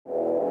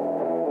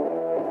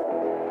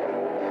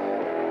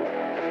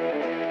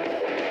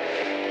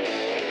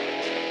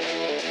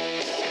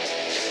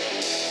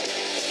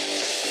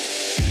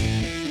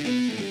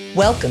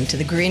Welcome to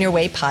the Greener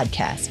Way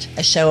podcast,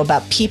 a show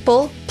about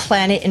people,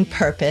 planet, and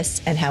purpose,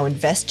 and how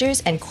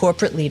investors and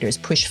corporate leaders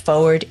push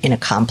forward in a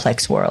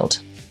complex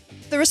world.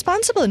 The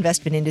responsible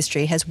investment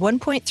industry has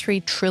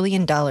 $1.3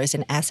 trillion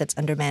in assets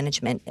under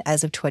management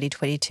as of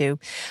 2022,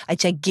 a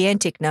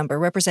gigantic number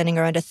representing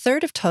around a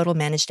third of total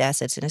managed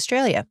assets in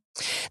Australia.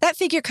 That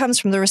figure comes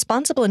from the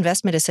Responsible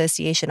Investment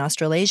Association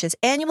Australasia's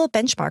annual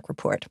benchmark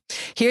report.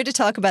 Here to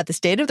talk about the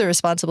state of the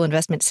responsible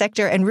investment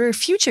sector and where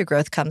future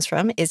growth comes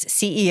from is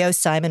CEO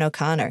Simon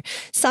O'Connor.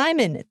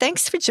 Simon,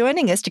 thanks for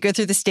joining us to go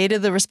through the state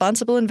of the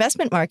responsible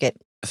investment market.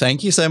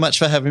 Thank you so much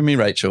for having me,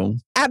 Rachel.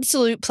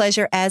 Absolute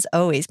pleasure, as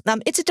always.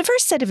 It's a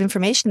diverse set of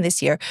information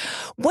this year.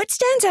 What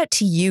stands out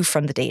to you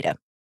from the data?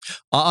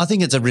 I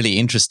think it's a really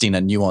interesting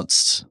and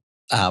nuanced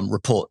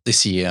report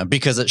this year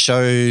because it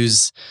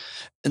shows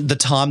the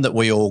time that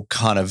we all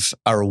kind of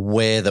are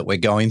aware that we're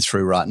going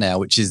through right now,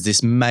 which is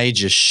this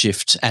major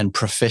shift and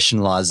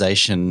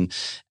professionalization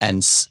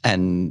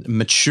and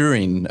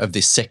maturing of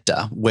this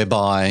sector,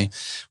 whereby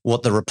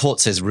what the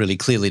report says really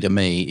clearly to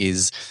me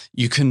is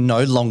you can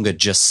no longer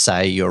just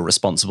say you're a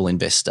responsible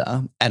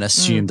investor and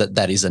assume that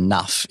that is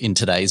enough in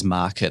today's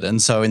market.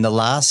 And so in the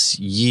last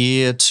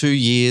year, 2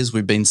 years,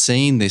 we've been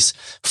seeing this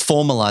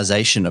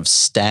formalization of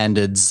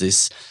standards,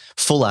 this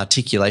full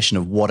articulation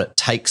of what it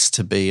takes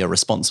to be a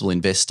responsible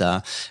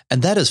investor.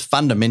 And that is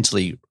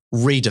fundamentally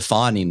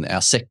redefining our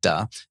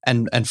sector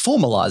and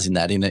formalizing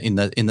that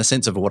in the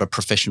sense of what a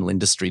professional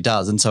industry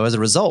does. And so as a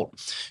result,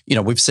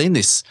 we've seen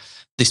this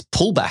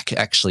pullback,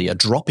 actually a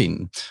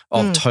drop-in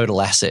of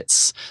total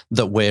assets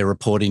that we're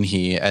reporting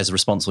here as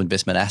responsible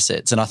investment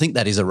assets. And I think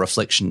that is a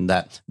reflection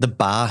that the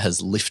bar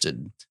has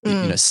lifted.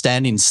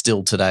 Standing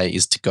still today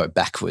is to go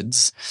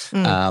backwards.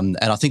 And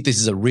I think this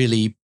is a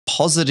really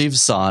positive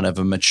sign of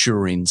a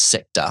maturing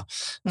sector.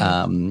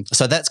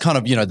 So that's kind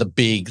of, the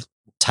big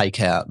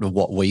takeout of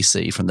what we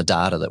see from the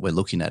data that we're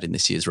looking at in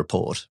this year's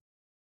report.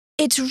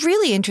 It's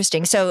really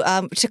interesting.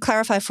 So to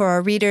clarify for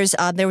our readers,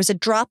 there was a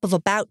drop of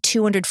about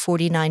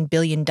 $249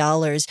 billion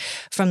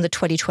from the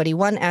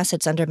 2021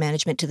 assets under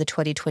management to the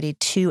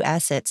 2022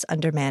 assets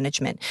under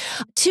management.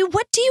 To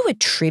what do you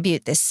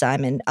attribute this,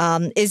 Simon?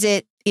 Is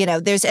it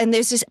there's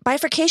this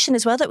bifurcation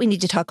as well that we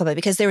need to talk about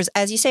because there's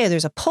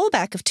a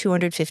pullback of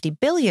 $250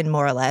 billion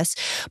more or less,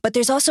 but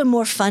there's also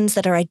more funds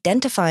that are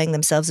identifying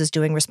themselves as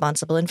doing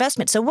responsible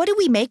investment. So what do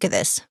we make of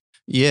this?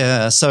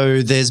 Yeah,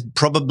 so there's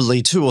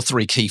probably 2 or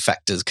 3 key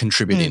factors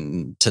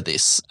contributing to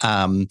this.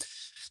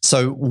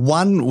 So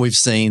one, we've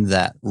seen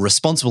that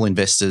responsible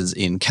investors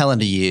in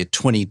calendar year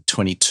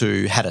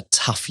 2022 had a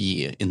tough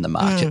year in the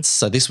markets.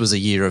 So this was a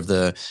year of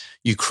the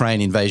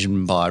Ukraine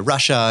invasion by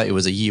Russia. It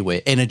was a year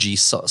where energy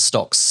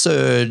stocks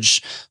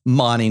surged,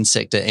 mining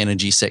sector,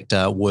 energy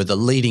sector were the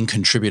leading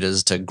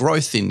contributors to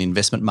growth in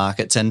investment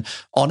markets. And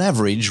on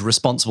average,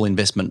 responsible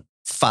investment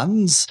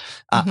funds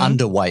are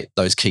underweight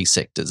those key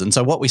sectors. And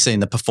so what we see in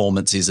the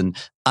performance is an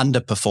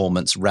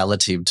underperformance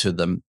relative to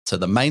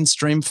the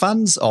mainstream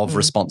funds of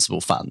responsible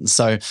funds.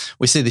 So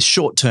we see this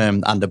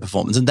short-term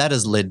underperformance, and that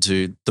has led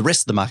to the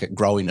rest of the market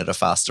growing at a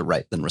faster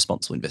rate than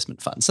responsible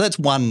investment funds. So that's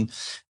one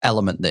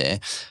element there.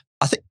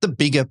 I think the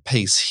bigger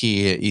piece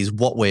here is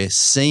what we're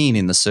seeing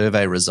in the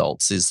survey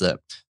results is that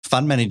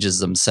fund managers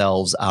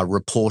themselves are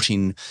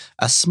reporting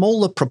a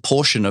smaller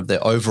proportion of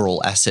their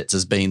overall assets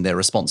as being their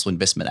responsible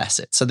investment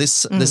assets. So there's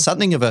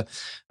something of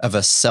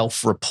a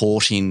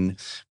self-reporting,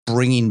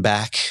 bringing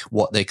back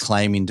what they're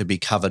claiming to be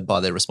covered by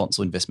their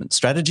responsible investment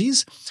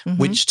strategies,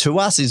 which to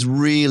us is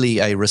really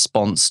a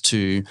response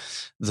to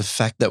the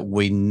fact that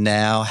we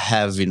now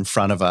have in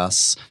front of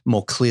us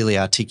more clearly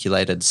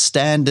articulated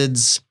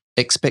standards,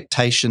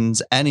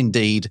 expectations, and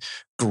indeed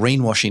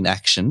greenwashing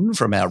action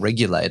from our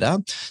regulator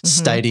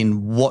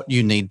stating what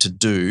you need to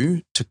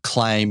do to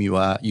claim you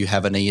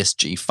have an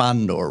ESG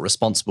fund or a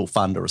responsible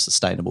fund or a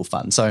sustainable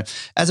fund. So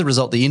as a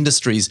result, the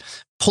industry's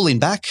pulling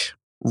back,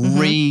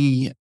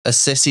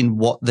 reassessing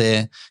what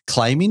they're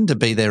claiming to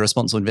be their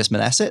responsible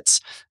investment assets.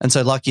 And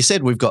so like you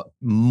said, we've got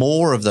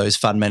more of those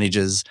fund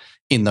managers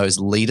in those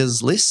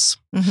leaders lists,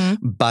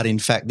 but in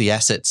fact the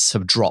assets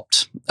have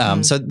dropped.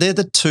 So they're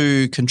the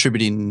 2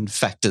 contributing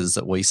factors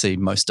that we see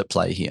most at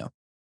play here.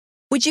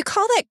 Would you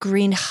call that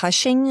green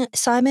hushing,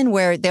 Simon,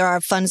 where there are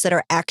funds that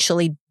are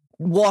actually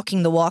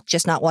walking the walk,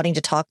 just not wanting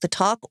to talk the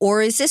talk?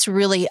 Or is this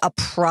really a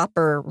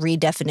proper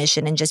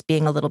redefinition and just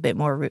being a bit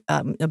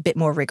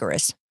more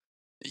rigorous?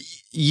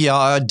 Yeah,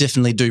 I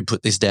definitely do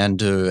put this down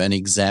to an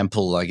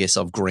example, I guess,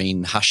 of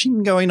green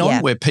hushing going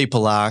on, where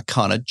people are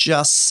kind of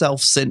just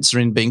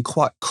self-censoring, being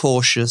quite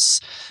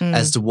cautious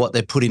as to what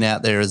they're putting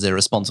out there as their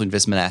responsible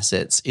investment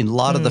assets in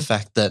light of the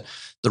fact that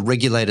the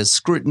regulator's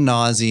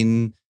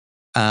scrutinising.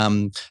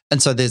 And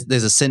so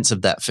there's a sense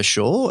of that for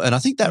sure. And I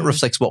think that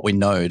reflects what we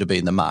know to be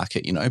in the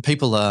market.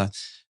 People are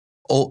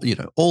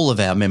all of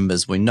our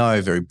members we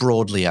know very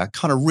broadly are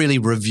kind of really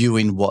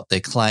reviewing what their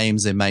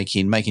claims they're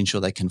making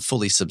sure they can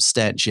fully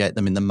substantiate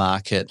them in the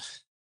market.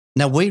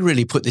 Now, we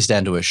really put this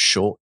down to a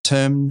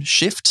short-term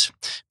shift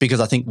because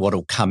I think what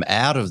will come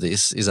out of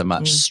this is a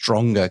much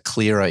stronger,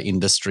 clearer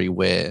industry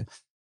where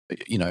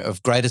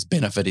of greatest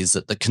benefit is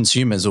that the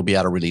consumers will be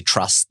able to really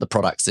trust the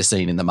products they're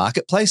seeing in the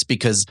marketplace,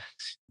 because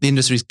the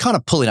industry is kind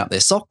of pulling up their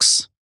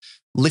socks,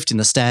 lifting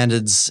the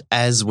standards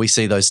as we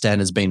see those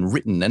standards being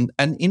written.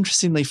 And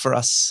interestingly for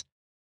us,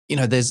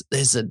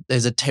 there's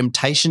a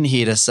temptation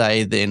here to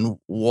say, then,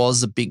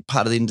 was a big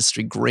part of the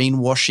industry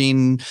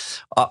greenwashing?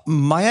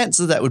 My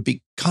answer to that would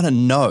be kind of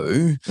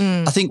no.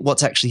 I think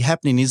what's actually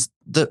happening is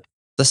that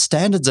the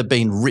standards are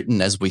being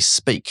written as we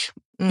speak.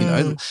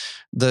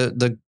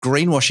 The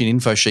greenwashing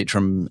info sheet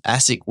from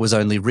ASIC was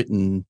only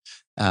written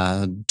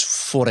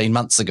 14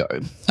 months ago.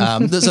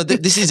 So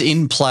this is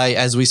in play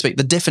as we speak.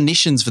 The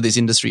definitions for this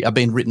industry are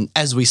being written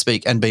as we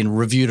speak and being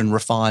reviewed and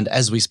refined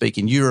as we speak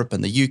in Europe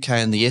and the UK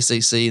and the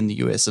SEC in the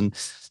US. And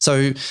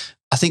so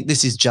I think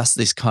this is just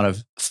this kind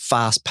of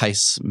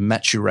fast-paced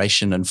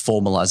maturation and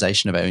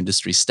formalization of our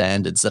industry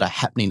standards that are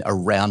happening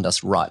around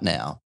us right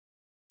now.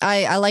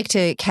 I like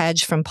to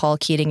cadge from Paul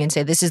Keating and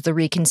say this is the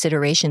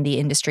reconsideration the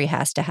industry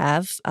has to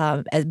have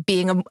as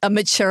being a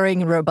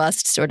maturing,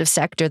 robust sort of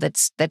sector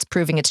that's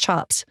proving its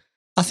chops.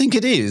 I think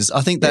it is.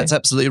 I think that's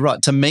absolutely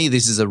right. To me,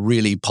 this is a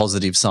really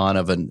positive sign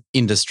of an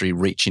industry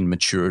reaching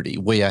maturity.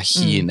 We are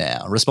here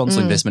now.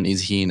 Responsible investment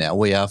is here now.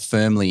 We are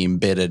firmly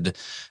embedded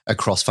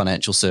across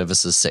financial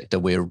services sector.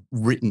 We're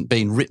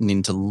being written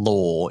into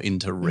law,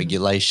 into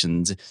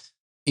regulations.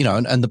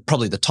 And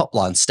probably the top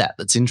line stat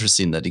that's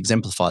interesting that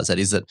exemplifies that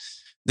is that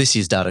this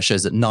year's data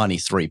shows that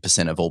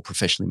 93% of all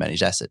professionally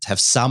managed assets have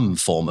some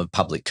form of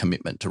public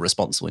commitment to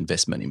responsible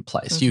investment in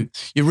place. You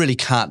really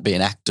can't be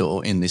an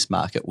actor in this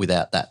market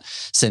without that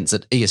sense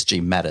that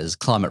ESG matters,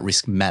 climate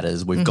risk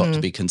matters. We've got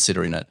to be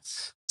considering it.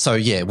 So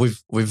yeah,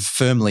 we've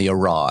firmly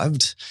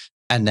arrived,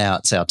 and now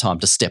it's our time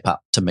to step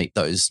up to meet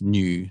those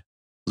newly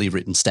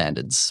written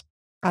standards.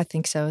 I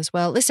think so as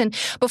well. Listen,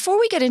 before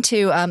we get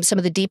into some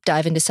of the deep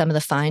dive into some of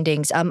the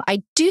findings,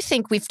 I do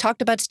think we've talked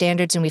about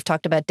standards and we've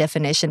talked about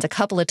definitions a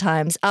couple of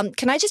times.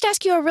 Can I just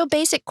ask you a real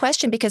basic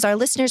question, because our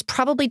listeners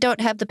probably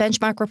don't have the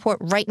benchmark report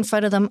right in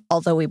front of them,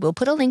 although we will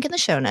put a link in the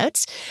show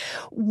notes.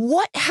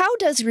 How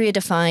does RIA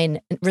define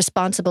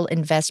responsible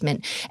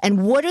investment,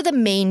 and what are the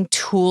main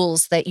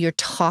tools that you're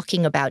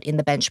talking about in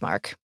the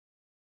benchmark?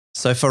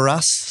 So for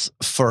us,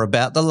 for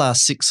about the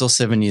last 6 or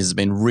 7 years, it's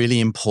been really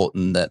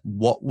important that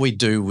what we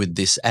do with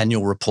this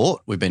annual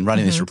report, we've been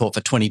running this report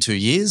for 22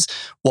 years,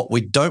 what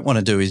we don't want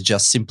to do is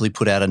just simply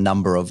put out a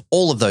number of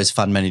all of those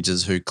fund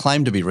managers who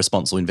claim to be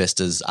responsible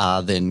investors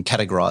are then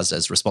categorised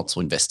as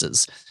responsible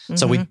investors.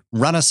 So we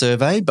run a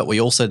survey, but we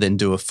also then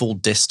do a full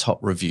desktop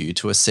review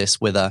to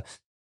assess whether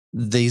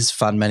these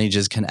fund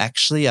managers can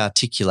actually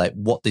articulate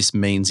what this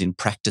means in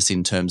practice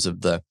in terms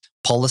of the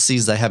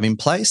policies they have in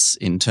place,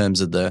 in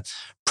terms of the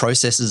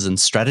processes and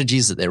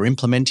strategies that they're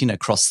implementing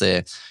across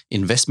their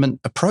investment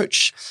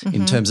approach,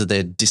 in terms of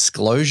their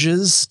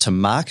disclosures to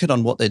market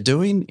on what they're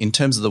doing, in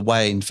terms of the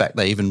way, in fact,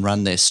 they even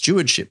run their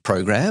stewardship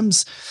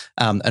programs,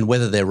 and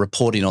whether they're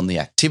reporting on the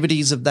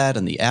activities of that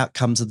and the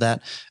outcomes of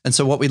that. And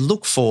so what we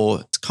look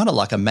for, it's kind of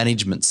like a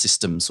management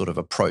system sort of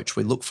approach.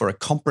 We look for a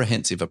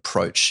comprehensive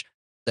approach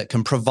that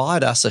can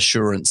provide us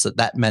assurance that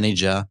that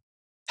manager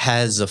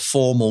has a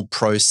formal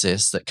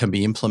process that can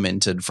be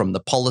implemented from the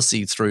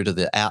policy through to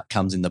the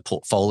outcomes in the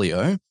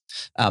portfolio,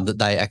 that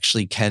they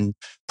actually can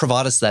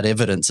provide us that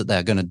evidence that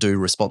they're going to do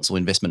responsible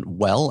investment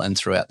well and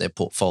throughout their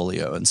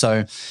portfolio. And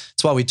so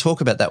that's why we talk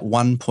about that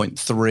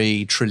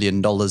 $1.3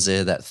 trillion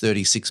there, that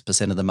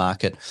 36% of the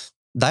market.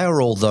 They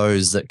are all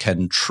those that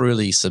can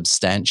truly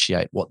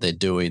substantiate what they're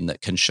doing,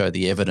 that can show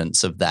the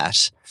evidence of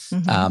that,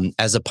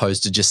 as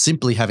opposed to just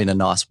simply having a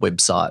nice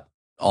website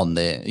on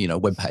their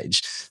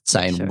webpage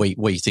saying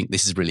we think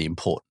this is really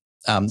important.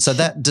 So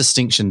that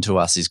distinction to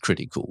us is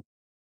critical.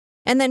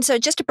 And then, so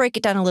just to break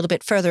it down a little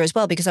bit further as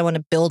well, because I want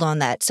to build on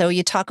that. So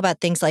you talk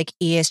about things like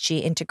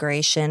ESG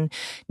integration,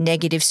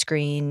 negative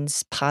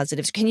screens,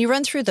 positives. Can you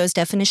run through those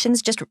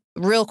definitions just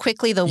real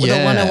quickly, the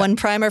 101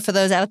 primer for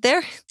those out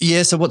there?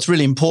 Yeah, so what's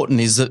really important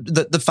is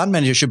that the fund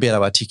manager should be able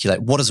to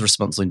articulate what does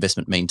responsible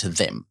investment mean to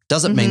them.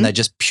 Does it mean they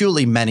just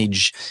purely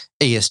manage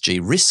ESG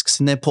risks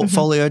in their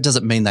portfolio? Does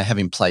it mean they have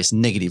in place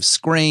negative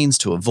screens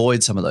to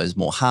avoid some of those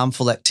more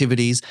harmful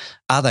activities?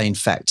 Are they in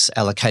fact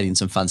allocating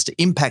some funds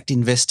to impact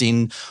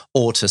investing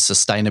or to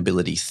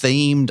sustainability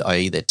themed,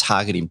 i.e. they're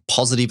targeting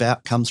positive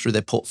outcomes through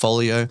their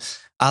portfolio?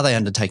 Are they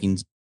undertaking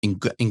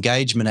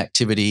engagement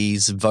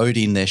activities,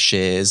 voting their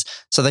shares?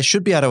 So they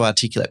should be able to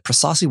articulate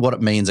precisely what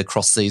it means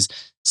across these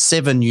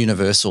 7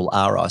 universal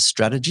RI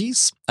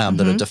strategies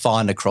that are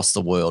defined across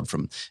the world,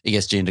 from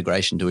ESG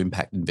integration to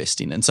impact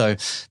investing. And so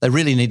they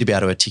really need to be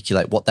able to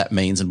articulate what that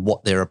means and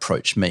what their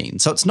approach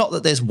means. So it's not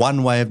that there's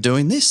one way of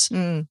doing this,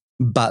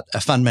 but a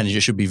fund manager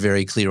should be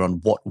very clear on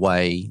what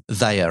way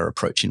they are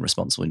approaching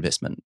responsible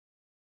investment.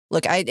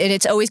 Look, and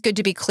it's always good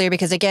to be clear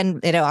because,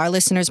 again, our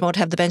listeners won't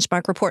have the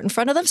benchmark report in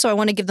front of them. So I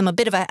want to give them a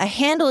bit of a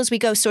handle as we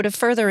go sort of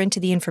further into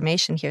the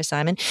information here,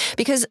 Simon,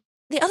 because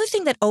the other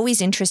thing that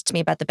always interests me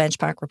about the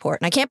benchmark report,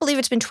 and I can't believe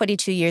it's been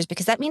 22 years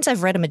because that means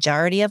I've read a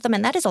majority of them,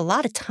 and that is a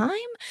lot of time.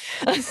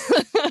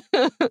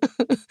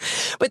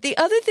 But the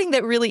other thing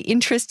that really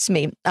interests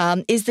me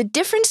is the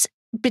difference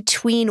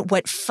between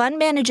what fund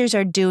managers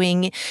are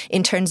doing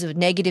in terms of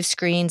negative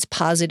screens,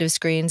 positive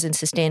screens, and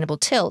sustainable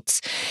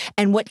tilts,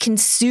 and what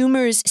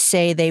consumers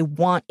say they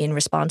want in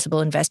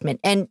responsible investment.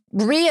 And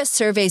RIA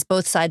surveys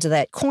both sides of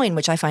that coin,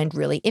 which I find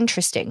really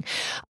interesting.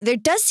 There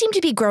does seem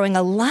to be growing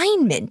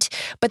alignment,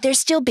 but there's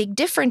still big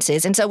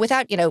differences. And so,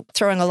 without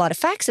throwing a lot of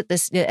facts at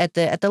this at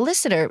the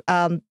listener,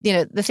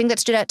 the thing that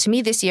stood out to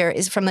me this year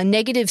is from a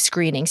negative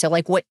screening. So,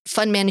 like what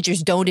fund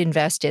managers don't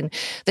invest in.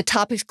 The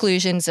top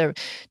exclusions are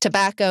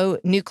tobacco,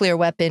 nuclear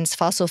weapons,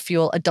 fossil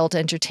fuel, adult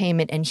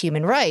entertainment, and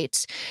human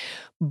rights.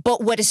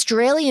 But what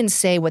Australians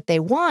say what they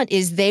want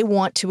is they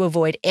want to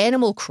avoid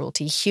animal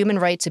cruelty, human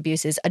rights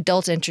abuses,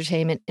 adult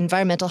entertainment,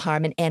 environmental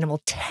harm, and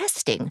animal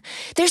testing.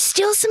 There's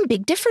still some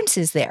big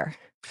differences there.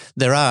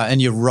 There are,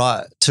 and you're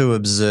right to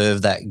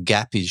observe that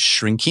gap is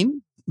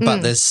shrinking,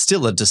 but there's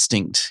still a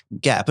distinct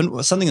gap.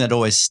 And something that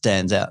always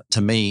stands out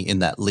to me in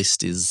that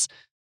list is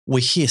we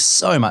hear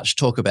so much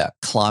talk about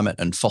climate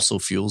and fossil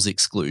fuels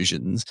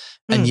exclusions,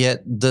 and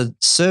yet the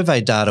survey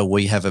data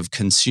we have of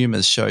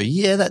consumers show,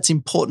 that's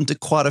important to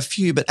quite a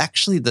few, but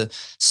actually the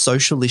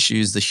social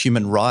issues, the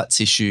human rights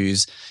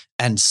issues,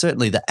 and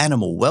certainly the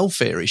animal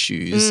welfare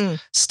issues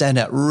stand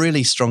out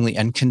really strongly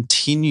and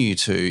continue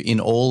to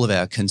in all of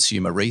our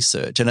consumer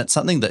research. And it's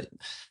something that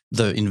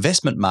the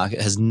investment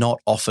market has not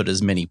offered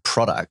as many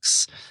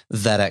products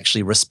that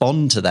actually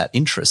respond to that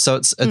interest. So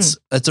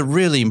it's a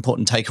really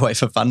important takeaway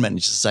for fund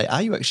managers to say,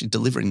 are you actually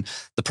delivering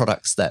the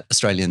products that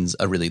Australians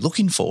are really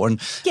looking for? And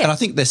I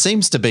think there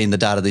seems to be in the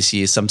data this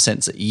year some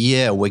sense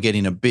that, we're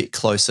getting a bit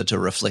closer to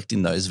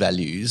reflecting those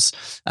values,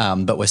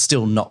 but we're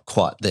still not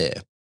quite there.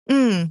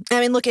 I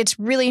mean, look, it's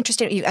really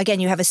interesting. Again,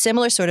 you have a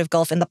similar sort of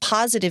gulf in the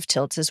positive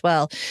tilts as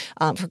well.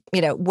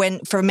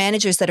 For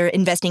managers that are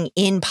investing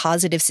in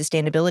positive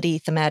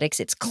sustainability thematics,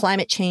 it's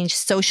climate change,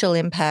 social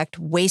impact,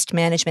 waste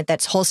management,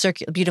 that's whole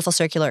beautiful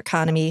circular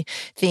economy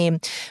theme,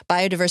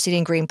 biodiversity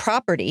and green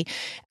property.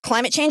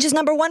 Climate change is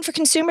number one for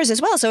consumers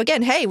as well. So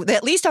again, hey,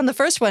 at least on the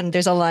first one,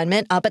 there's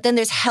alignment. But then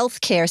there's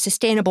healthcare,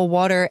 sustainable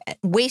water,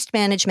 waste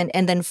management,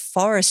 and then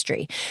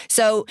forestry.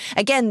 So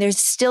again, there's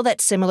still that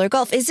similar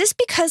gulf. Is this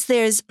because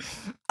there's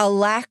a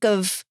lack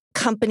of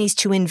companies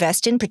to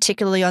invest in,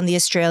 particularly on the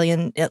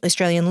Australian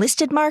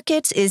listed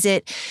markets? Is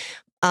it,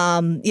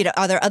 are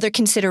there other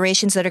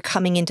considerations that are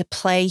coming into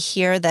play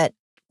here that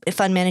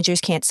fund managers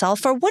can't solve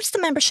for? What's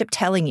the membership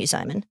telling you,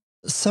 Simon?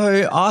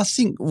 So I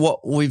think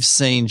what we've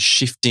seen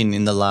shifting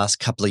in the last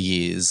couple of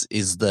years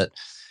is that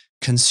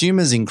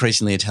consumers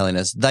increasingly are telling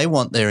us they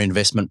want their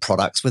investment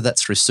products, whether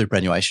that's through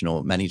superannuation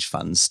or managed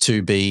funds,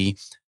 to be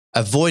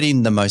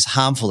avoiding the most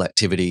harmful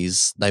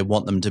activities. They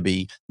want them to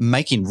be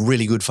making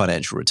really good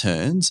financial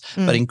returns,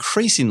 but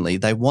increasingly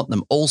they want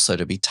them also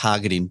to be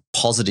targeting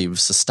positive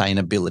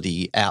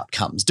sustainability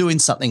outcomes, doing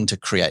something to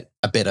create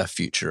a better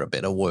future, a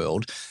better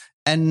world.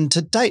 And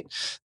to date,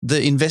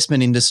 the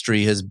investment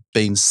industry has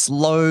been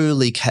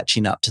slowly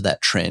catching up to that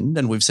trend,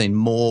 and we've seen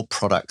more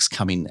products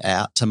coming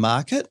out to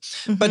market.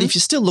 But if you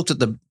still looked at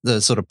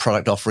the sort of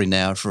product offering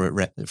now, for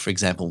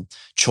example,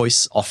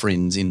 choice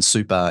offerings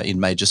in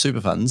major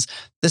super funds,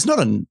 there's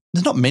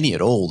not many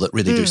at all that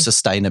really do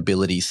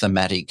sustainability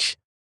thematic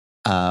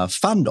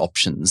fund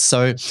options.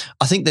 So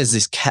I think there's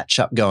this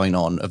catch-up going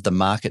on of the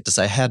market to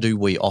say, how do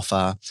we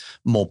offer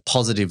more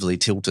positively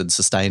tilted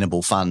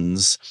sustainable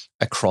funds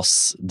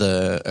across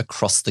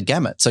the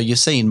gamut? So you're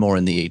seeing more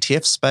in the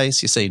ETF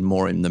space, you're seeing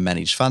more in the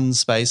managed fund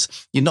space.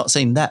 You're not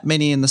seeing that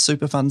many in the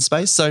super fund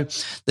space. So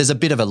there's a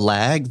bit of a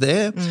lag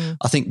there.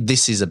 I think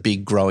this is a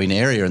big growing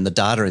area, and the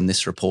data in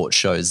this report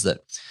shows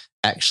that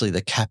actually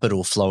the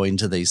capital flow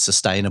into these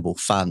sustainable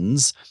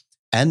funds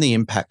and the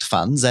impact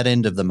funds, that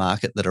end of the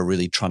market that are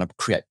really trying to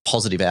create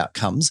positive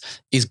outcomes,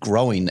 is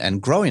growing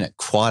and growing at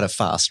quite a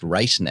fast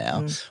rate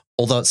now.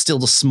 Although it's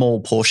still a small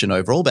portion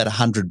overall, about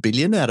 100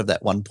 billion out of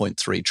that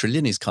 1.3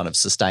 trillion is kind of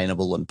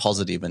sustainable and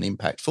positive and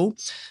impactful.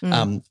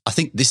 I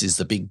think this is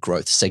the big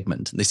growth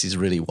segment. This is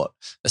really what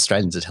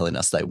Australians are telling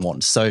us they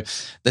want. So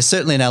there's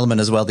certainly an element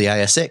as well, the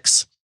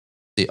ASX.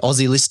 The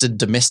Aussie-listed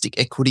domestic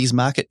equities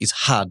market is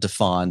hard to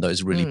find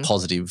those really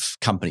positive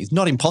companies.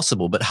 Not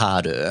impossible, but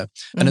harder.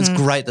 And it's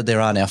great that there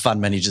are now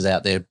fund managers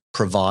out there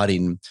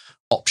providing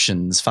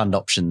fund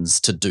options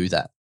to do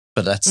that.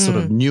 But that's sort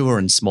of newer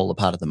and smaller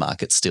part of the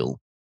market still.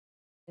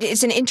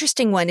 It's an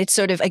interesting one. It's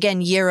sort of, again,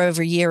 year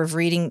over year of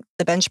reading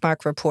the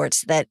benchmark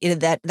reports that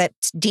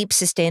deep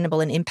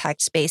sustainable and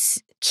impact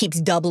space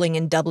keeps doubling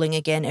and doubling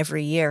again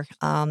every year.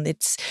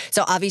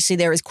 So obviously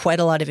there is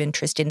quite a lot of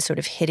interest in sort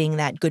of hitting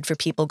that good for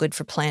people, good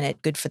for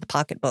planet, good for the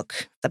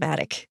pocketbook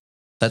thematic.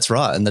 That's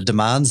right. And the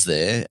demand's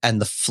there, and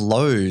the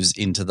flows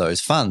into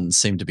those funds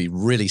seem to be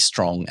really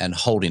strong and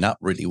holding up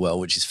really well,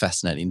 which is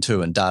fascinating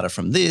too. And data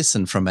from this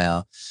and from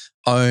our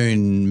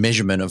own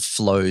measurement of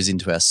flows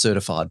into our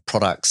certified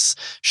products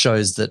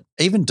shows that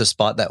even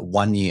despite that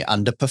 1 year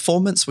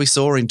underperformance we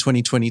saw in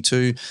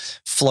 2022,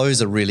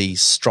 flows are really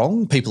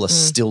strong. People are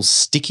still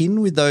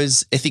sticking with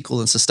those ethical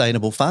and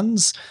sustainable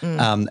funds,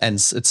 and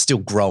it's still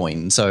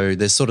growing. So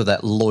there's sort of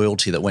that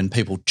loyalty that when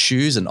people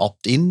choose and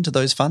opt into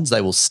those funds,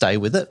 they will stay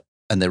with it.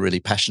 and they're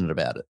really passionate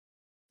about it.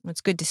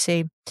 It's good to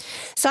see.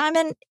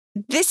 Simon,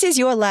 this is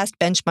your last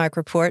benchmark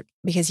report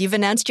because you've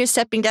announced you're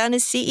stepping down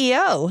as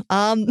CEO.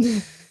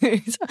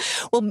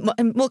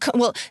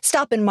 We'll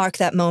stop and mark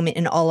that moment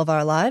in all of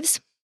our lives.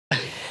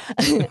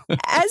 As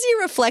you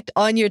reflect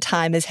on your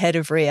time as head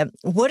of RIA,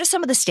 what are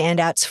some of the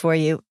standouts for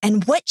you,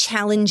 and what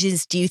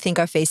challenges do you think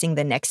are facing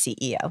the next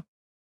CEO?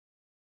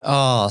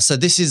 Oh, so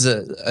this is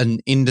an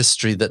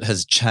industry that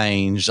has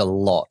changed a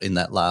lot in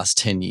that last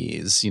 10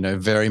 years,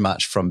 very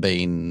much from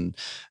being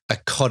a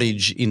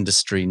cottage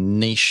industry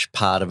niche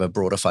part of a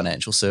broader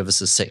financial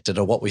services sector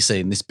to what we see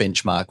in this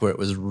benchmark where it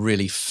was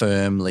really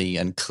firmly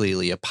and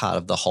clearly a part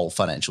of the whole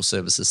financial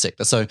services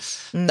sector. So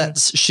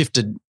that's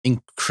shifted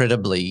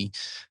incredibly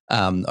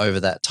over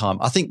that time.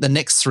 I think the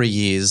next 3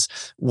 years,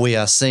 we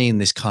are seeing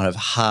this kind of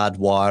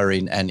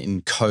hardwiring and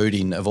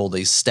encoding of all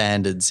these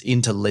standards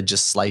into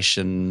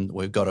legislation.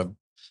 We've got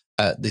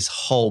this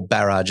whole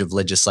barrage of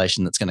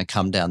legislation that's going to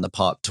come down the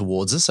pipe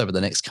towards us over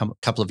the next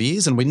couple of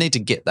years, and we need to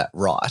get that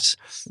right.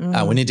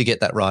 We need to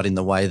get that right in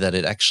the way that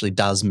it actually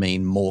does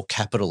mean more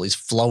capital is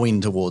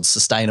flowing towards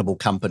sustainable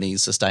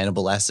companies,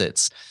 sustainable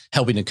assets,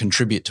 helping to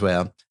contribute to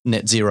our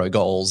net zero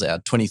goals, our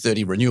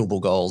 2030 renewable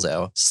goals,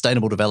 our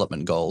sustainable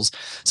development goals.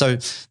 So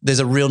there's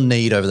a real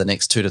need over the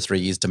next 2 to 3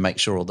 years to make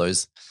sure all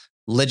those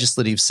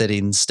legislative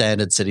settings,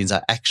 standard settings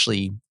are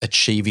actually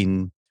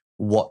achieving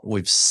what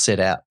we've set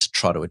out to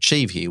try to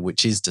achieve here,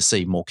 which is to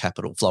see more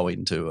capital flow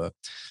in to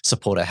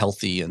support a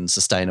healthy and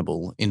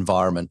sustainable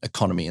environment,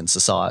 economy and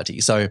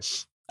society. So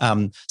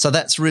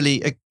that's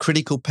really a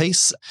critical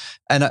piece.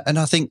 And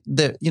I think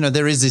that,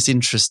 there is this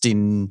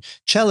interesting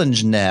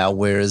challenge now,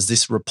 whereas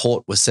this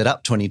report was set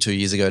up 22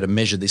 years ago to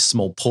measure this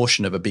small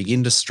portion of a big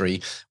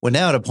industry. We're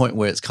now at a point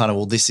where it's kind of,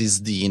 well, this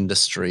is the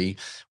industry.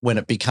 When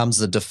it becomes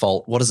the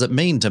default, what does it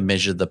mean to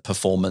measure the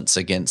performance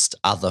against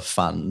other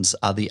funds?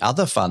 Are the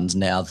other funds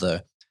now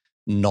the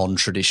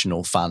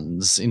non-traditional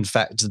funds? In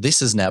fact, this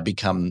has now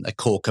become a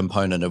core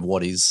component of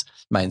what is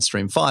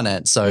mainstream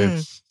finance. So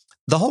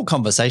the whole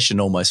conversation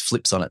almost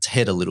flips on its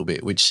head a little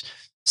bit, which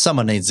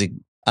someone needs to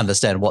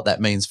understand what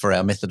that means for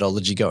our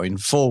methodology going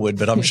forward,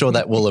 but I'm sure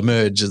that will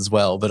emerge as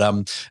well.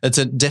 But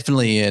it's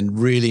definitely a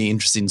really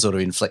interesting sort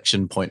of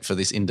inflection point for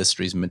this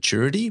industry's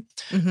maturity,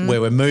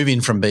 where we're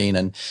moving from being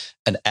an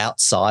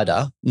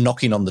outsider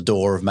knocking on the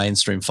door of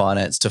mainstream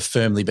finance to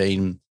firmly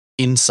being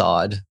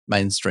inside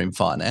mainstream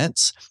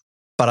finance.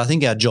 But I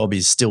think our job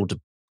is still to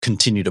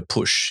continue to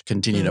push,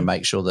 continue to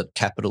make sure that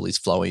capital is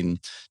flowing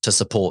to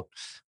support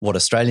what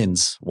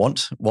Australians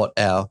want, what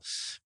our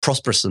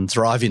prosperous and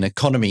thriving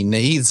economy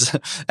needs,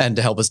 and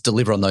to help us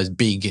deliver on those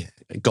big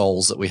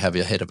goals that we have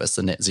ahead of us,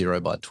 the net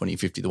zero by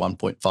 2050, the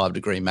 1.5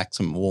 degree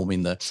maximum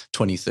warming, the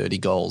 2030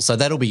 goals. So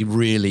that'll be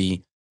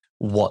really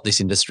what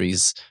this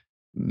industry's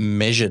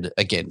measured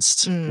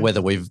against,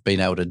 whether we've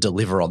been able to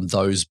deliver on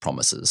those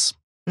promises.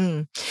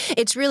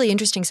 It's really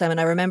interesting, Simon.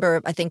 I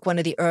remember, I think, one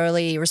of the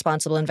early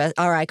responsible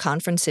RI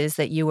conferences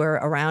that you were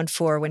around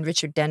for when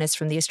Richard Dennis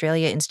from the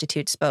Australia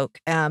Institute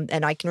spoke.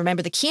 And I can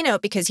remember the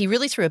keynote because he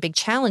really threw a big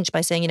challenge by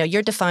saying,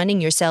 you're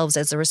defining yourselves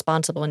as a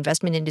responsible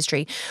investment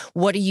industry.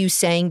 What are you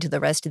saying to the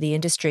rest of the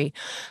industry?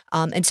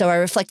 And so I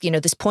reflect,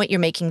 this point you're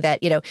making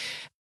that,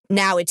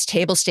 now it's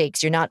table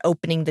stakes. You're not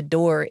opening the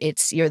door.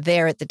 You're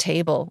there at the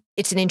table.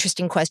 It's an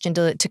interesting question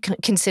to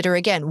consider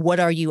again. What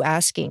are you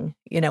asking?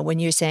 When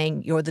you're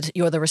saying you're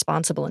the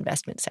responsible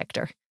investment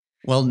sector.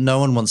 Well, no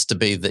one wants to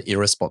be the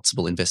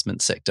irresponsible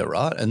investment sector,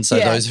 right? And so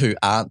those who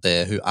aren't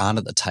there, who aren't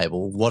at the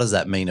table, what does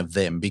that mean of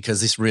them? Because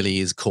this really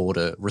is called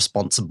a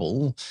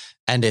responsible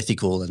and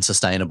ethical and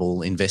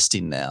sustainable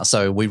investing now.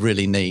 So we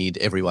really need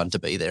everyone to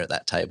be there at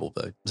that table.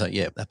 So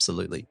yeah,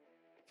 absolutely.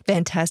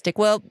 Fantastic.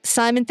 Well,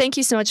 Simon, thank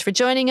you so much for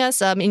joining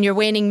us in your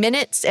waning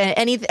minutes.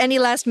 Any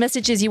last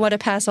messages you want to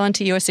pass on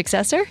to your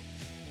successor?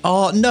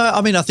 Oh, no,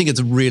 I think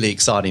it's a really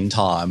exciting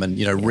time. And,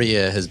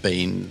 RIA has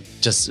been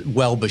just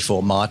well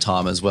before my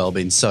time as well,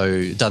 done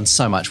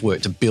so much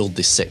work to build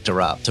this sector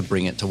up, to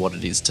bring it to what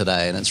it is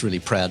today. And it's really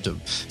proud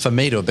for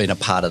me to have been a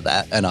part of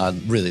that. And I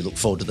really look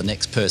forward to the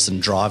next person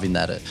driving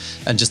that.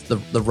 And just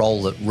the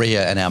role that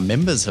RIA and our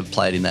members have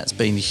played in that's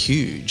been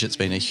huge. It's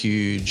been a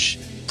huge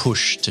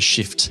push to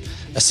shift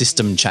a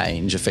system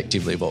change,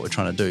 effectively, what we're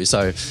trying to do.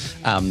 So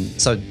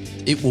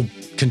it will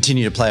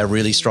continue to play a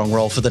really strong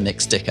role for the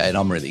next decade.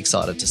 I'm really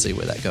excited to see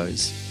where that goes.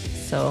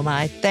 So am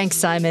I. Thanks,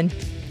 Simon.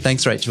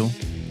 Thanks, Rachel.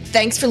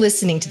 Thanks for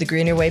listening to the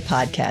Greener Way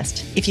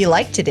podcast. If you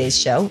liked today's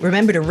show,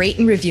 remember to rate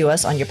and review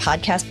us on your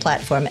podcast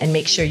platform and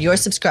make sure you're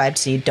subscribed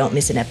so you don't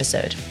miss an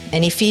episode.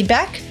 Any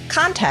feedback?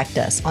 Contact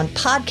us on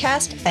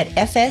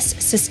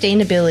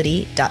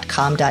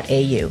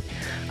podcast@fssustainability.com.au.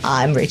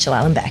 I'm Rachel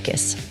Allen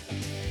Backus.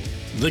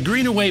 The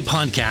Greener Way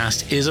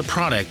podcast is a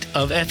product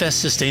of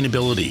FS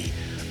Sustainability,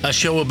 a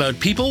show about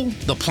people,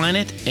 the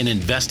planet, and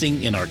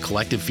investing in our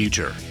collective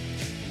future.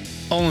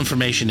 All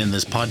information in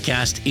this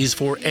podcast is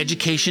for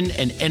education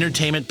and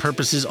entertainment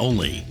purposes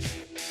only.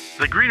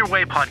 The Greener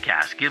Way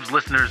podcast gives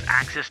listeners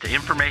access to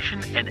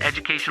information and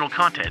educational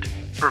content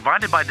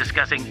provided by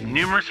discussing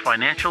numerous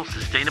financial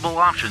sustainable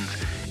options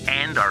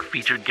and our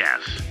featured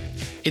guests.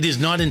 It is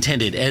not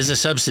intended as a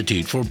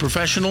substitute for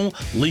professional,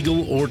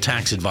 legal, or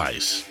tax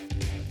advice.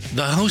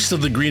 The hosts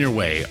of The Greener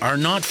Way are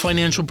not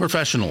financial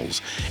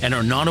professionals and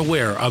are not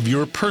aware of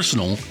your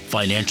personal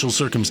financial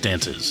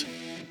circumstances.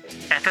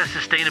 FS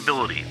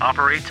Sustainability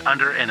operates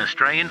under an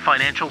Australian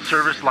Financial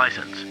Service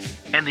License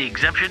and the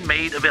exemption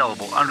made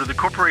available under the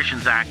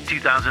Corporations Act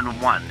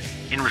 2001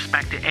 in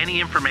respect to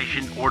any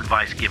information or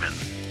advice given.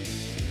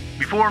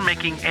 Before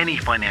making any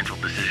financial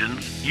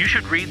decisions, you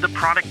should read the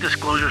product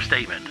disclosure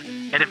statement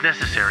and, if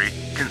necessary,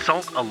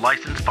 consult a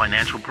licensed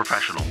financial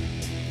professional.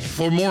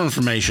 For more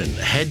information,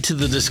 head to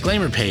the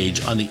disclaimer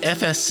page on the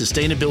FS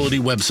Sustainability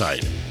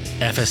website,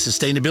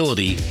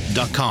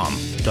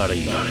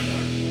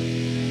 fssustainability.com.au.